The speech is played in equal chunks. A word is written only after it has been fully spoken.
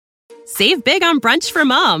Save big on brunch for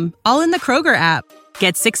mom, all in the Kroger app.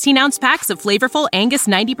 Get 16-ounce packs of flavorful Angus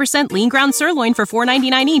 90% lean ground sirloin for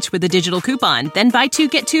 $4.99 each with a digital coupon. Then buy 2,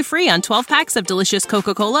 get 2 free on 12 packs of delicious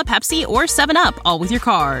Coca-Cola, Pepsi, or 7-Up, all with your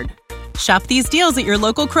card. Shop these deals at your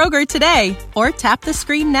local Kroger today, or tap the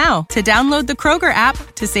screen now to download the Kroger app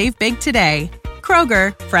to save big today.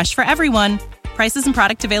 Kroger, fresh for everyone. Prices and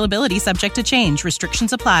product availability subject to change.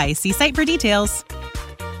 Restrictions apply. See site for details.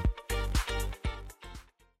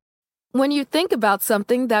 When you think about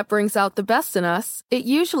something that brings out the best in us, it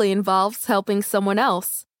usually involves helping someone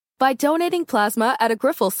else. By donating plasma at a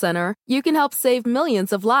Grifols Center, you can help save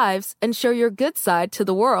millions of lives and show your good side to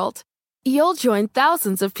the world. You'll join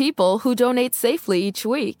thousands of people who donate safely each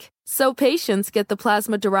week, so patients get the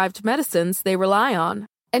plasma-derived medicines they rely on.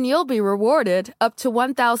 And you'll be rewarded up to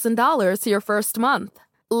 $1,000 your first month.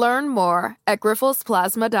 Learn more at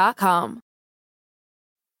grifolsplasma.com.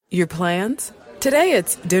 Your plans? Today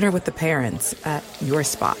it's dinner with the parents at your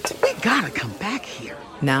spot. We gotta come back here.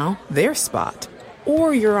 Now, their spot.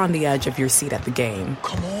 Or you're on the edge of your seat at the game.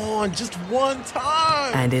 Come on, just one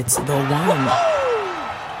time. And it's the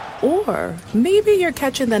one. Or maybe you're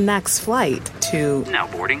catching the next flight to... Now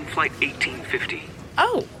boarding flight 1850.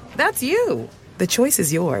 Oh, that's you. The choice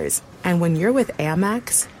is yours. And when you're with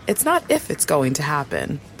Amex, it's not if it's going to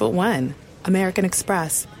happen, but when. American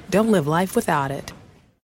Express. Don't live life without it.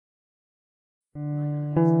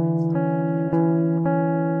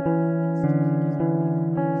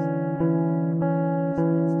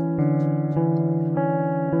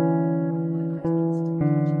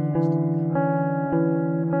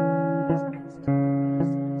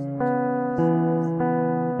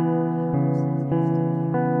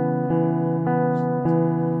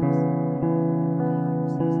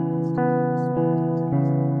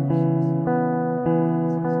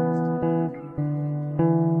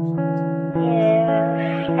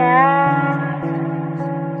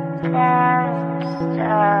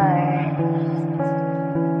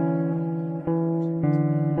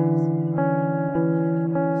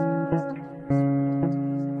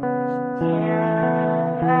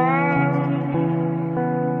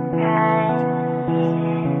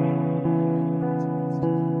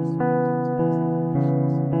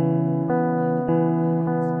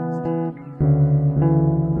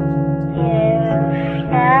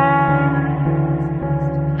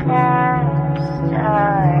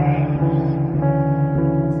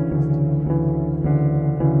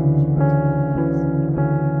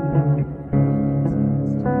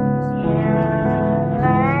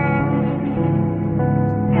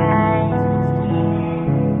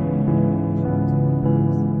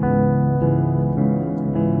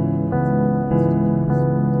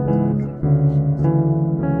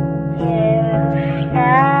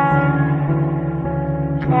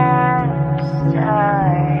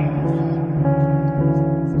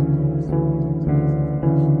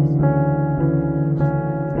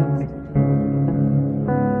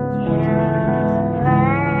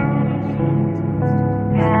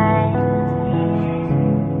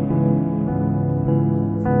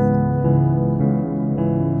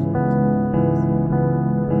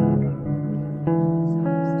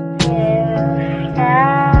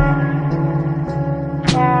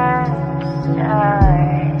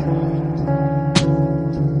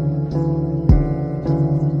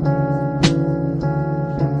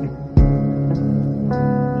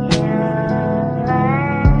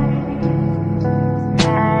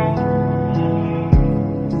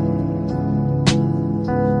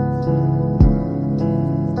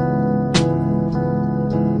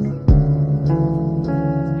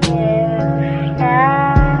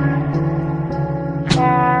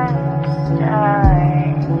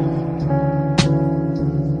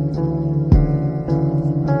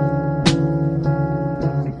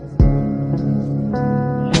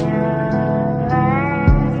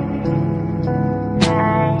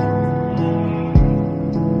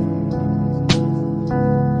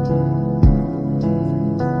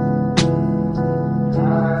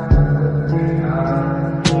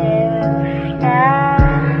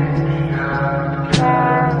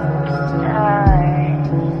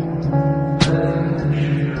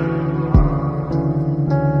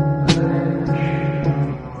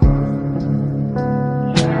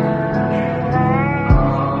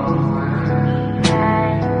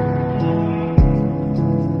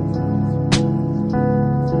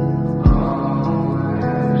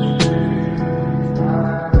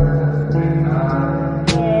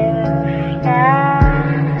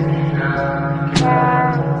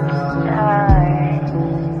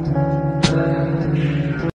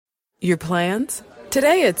 Your plans?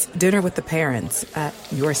 Today it's dinner with the parents at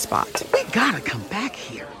your spot. We gotta come back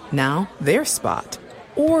here. Now, their spot.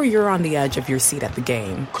 Or you're on the edge of your seat at the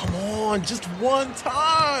game. Come on, just one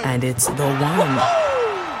time. And it's the one.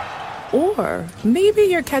 Or maybe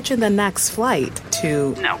you're catching the next flight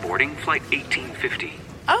to... Now boarding flight 1850.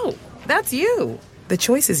 Oh, that's you. The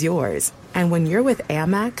choice is yours. And when you're with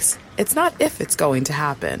Amex, it's not if it's going to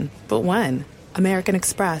happen, but when. American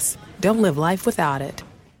Express. Don't live life without it.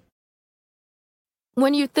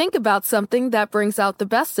 When you think about something that brings out the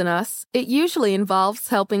best in us, it usually involves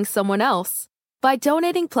helping someone else. By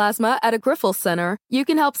donating plasma at a Grifols Center, you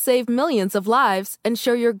can help save millions of lives and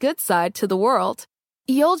show your good side to the world.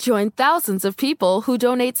 You'll join thousands of people who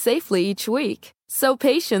donate safely each week, so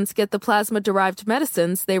patients get the plasma-derived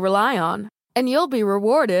medicines they rely on. And you'll be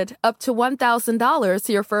rewarded up to $1,000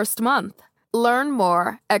 your first month. Learn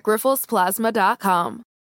more at grifolsplasma.com.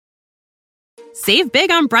 Save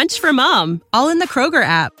big on brunch for mom, all in the Kroger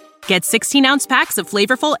app. Get 16-ounce packs of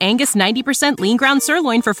flavorful Angus 90% lean ground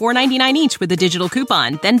sirloin for $4.99 each with a digital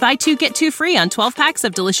coupon. Then buy 2, get 2 free on 12 packs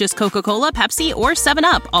of delicious Coca-Cola, Pepsi, or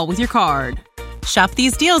 7-Up, all with your card. Shop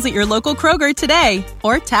these deals at your local Kroger today,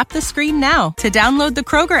 or tap the screen now to download the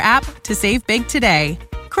Kroger app to save big today.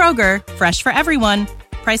 Kroger, fresh for everyone.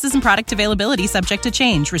 Prices and product availability subject to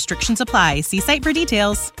change. Restrictions apply. See site for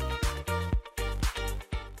details.